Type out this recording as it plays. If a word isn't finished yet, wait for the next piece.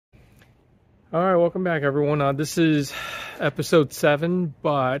Alright, welcome back everyone. This is episode 7,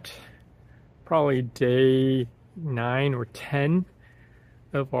 but probably day 9 or 10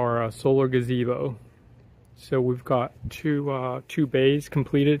 of our solar gazebo. So we've got two bays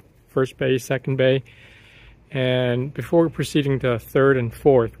completed, first bay, second bay, and before proceeding to third and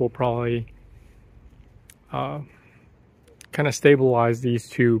fourth, we'll probably kind of stabilize these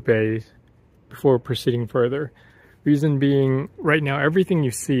two bays before proceeding further. Reason being, right now, everything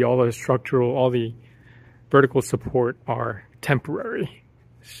you see, all the structural, all the vertical support are temporary.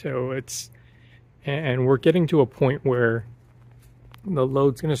 So and we're getting to a point where the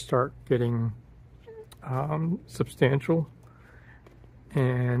load's going to start getting substantial.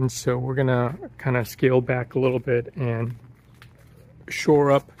 And so we're going to kind of scale back a little bit and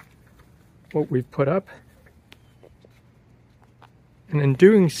shore up what we've put up. And in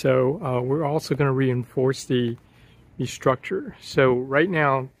doing so, we're also going to reinforce the structure. So right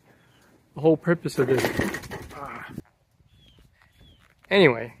now, the whole purpose of this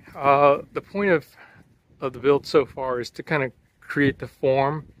anyway, the point of the build so far is to kind of create the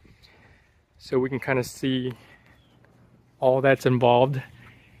form so we can kind of see all that's involved.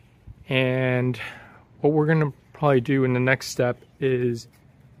 And what we're going to probably do in the next step is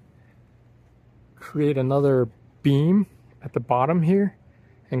create another beam at the bottom here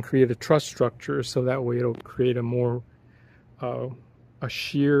and create a truss structure, so that way it'll create a more a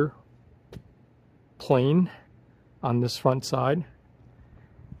shear plane on this front side.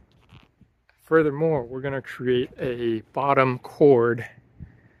 Furthermore, we're going to create a bottom chord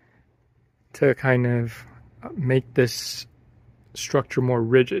to kind of make this structure more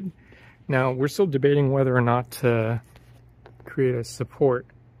rigid. Now, we're still debating whether or not to create a support,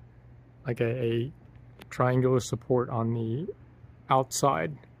 like a triangular support on the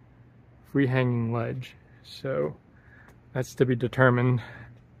outside free hanging ledge. So that's to be determined.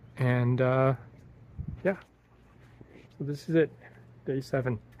 And yeah, so this is it, day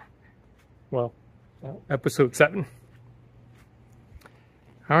 7. Well, episode 7.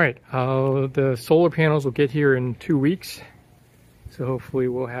 All right, the solar panels will get here in 2 weeks, so hopefully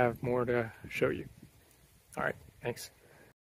we'll have more to show you. All right, thanks.